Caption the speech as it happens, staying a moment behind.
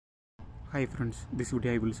Hi friends, this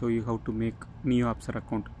video I will show you how to make new Absher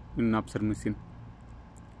account in Absher machine.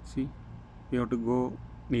 See, we have to go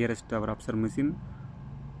nearest our Absher machine.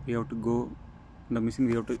 We have to go the machine.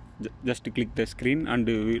 We have to just click the screen and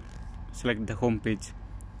we select the home page.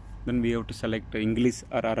 Then we have to select English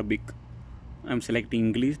or Arabic. I am selecting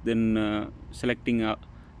English. Then selecting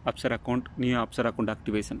Absher account, new Absher account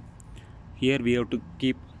activation. Here we have to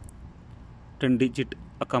keep 10-digit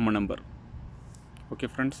account number. Okay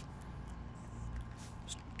friends.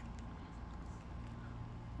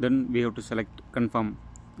 Then we have to select confirm,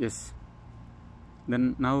 yes.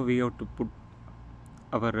 Then now we have to put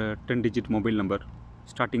our 10-digit mobile number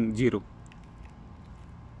starting 0.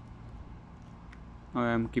 Now I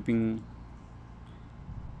am keeping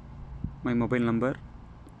my mobile number.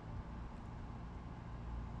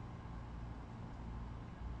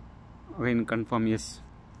 Again confirm, yes.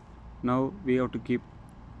 Now we have to keep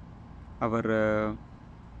our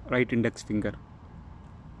right index finger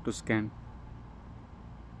to scan.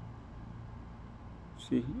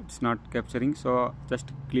 See, it's not capturing, so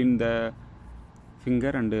just clean the finger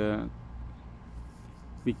and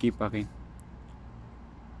we keep again.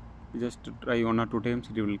 Just try 1 or 2 times,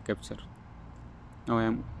 it will capture. Now I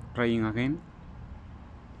am trying again,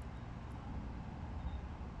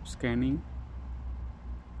 scanning.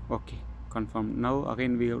 Okay, confirm. Now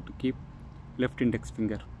again we have to keep left index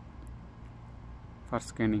finger for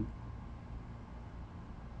scanning.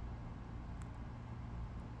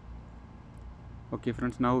 Okay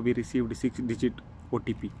friends, now we received 6-digit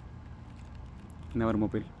OTP in our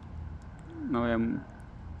mobile. Now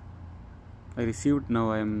I received.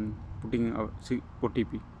 Now I am putting our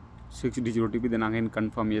OTP, 6-digit OTP. Then again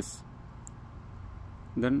confirm, yes.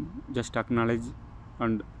 Then just acknowledge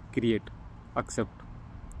and create, accept.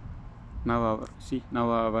 Now our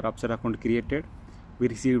Absher account created. We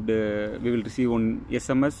received. We will receive one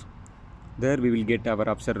SMS. There we will get our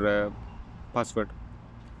Absher password.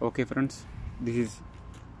 Okay friends.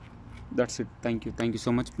 That's it. Thank you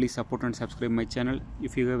so much. Please support and subscribe my channel.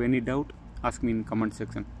 If you have any doubt, ask me in comment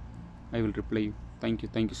section. I will reply you. Thank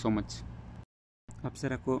you so much.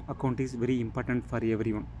 Absher account is very important for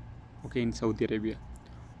everyone, okay, in Saudi Arabia.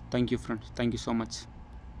 Thank you friends. Thank you so much.